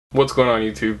What's going on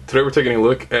YouTube? Today we're taking a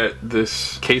look at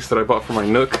this case that I bought for my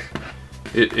Nook.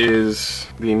 It is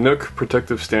the Nook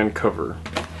protective stand cover.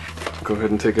 Go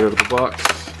ahead and take it out of the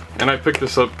box. And I picked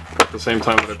this up at the same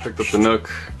time that I picked up the Nook.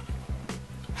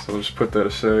 So I'll just put that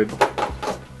aside.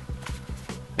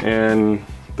 And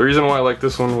the reason why I like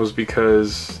this one was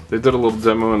because they did a little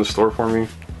demo in the store for me.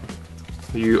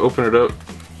 You open it up,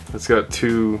 it's got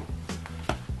two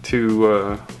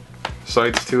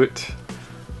sides to it.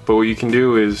 But what you can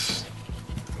do is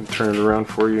turn it around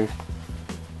for you.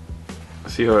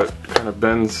 See how it kind of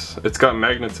bends? It's got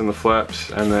magnets in the flaps,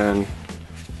 and then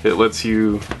it lets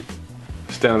you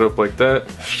stand it up like that,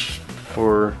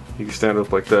 or you can stand it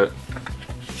up like that.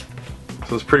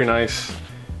 So it's pretty nice.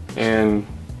 And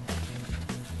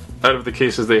out of the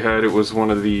cases they had, it was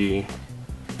one of the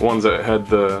ones that had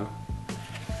the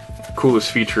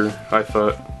coolest feature, I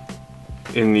thought,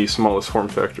 in the smallest form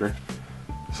factor.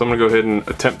 So I'm going to go ahead and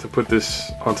attempt to put this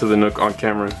onto the Nook on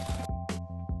camera.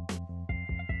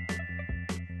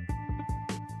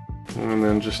 And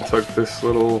then just tuck this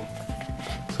little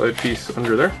side piece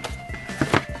under there.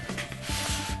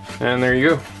 And there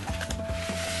you go.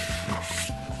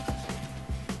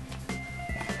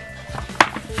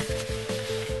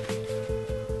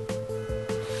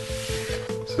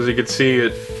 So as you can see,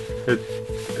 it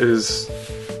is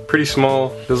pretty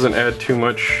small, doesn't add too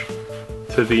much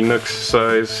to the Nook's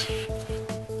size,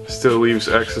 still leaves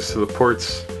access to the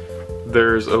ports.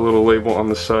 There's a little label on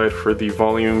the side for the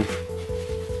volume,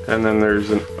 and then there's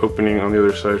an opening on the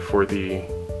other side for the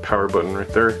power button right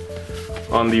there.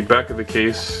 On the back of the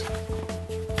case,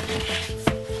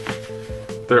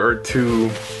 there are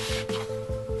two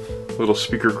little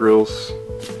speaker grills,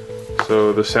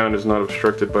 so the sound is not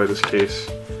obstructed by this case.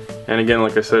 And again,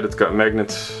 like I said, it's got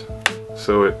magnets,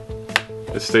 so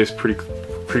it stays pretty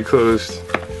closed.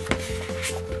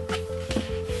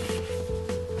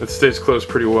 It stays closed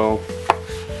pretty well.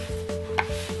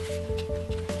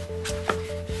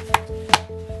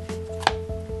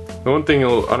 The one thing I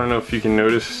don't know if you can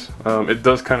notice, it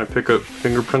does kind of pick up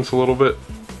fingerprints a little bit,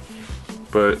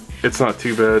 but it's not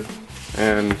too bad.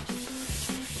 And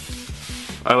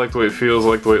I like the way it feels, I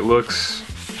like the way it looks,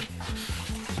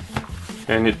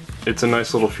 and it's a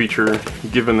nice little feature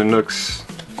given the Nook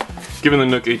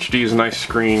HD's nice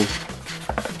screen.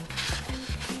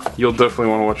 You'll definitely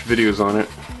want to watch videos on it,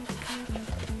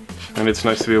 and it's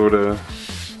nice to be able to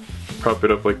prop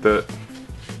it up like that,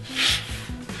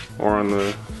 or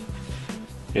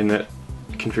in that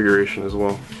configuration as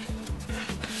well.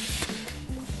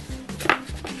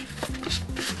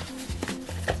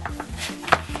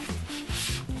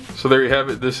 So there you have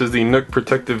it. This is the Nook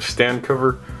protective stand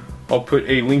cover. I'll put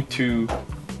a link to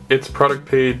its product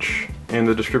page in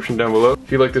the description down below.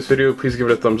 If you like this video, please give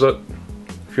it a thumbs up.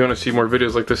 If you want to see more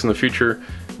videos like this in the future,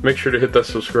 make sure to hit that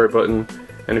subscribe button.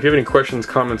 And if you have any questions,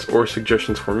 comments, or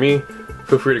suggestions for me,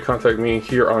 feel free to contact me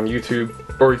here on YouTube,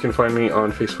 or you can find me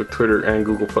on Facebook, Twitter, and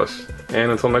Google+.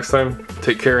 And until next time,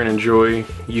 take care and enjoy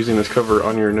using this cover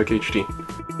on your Nook HD.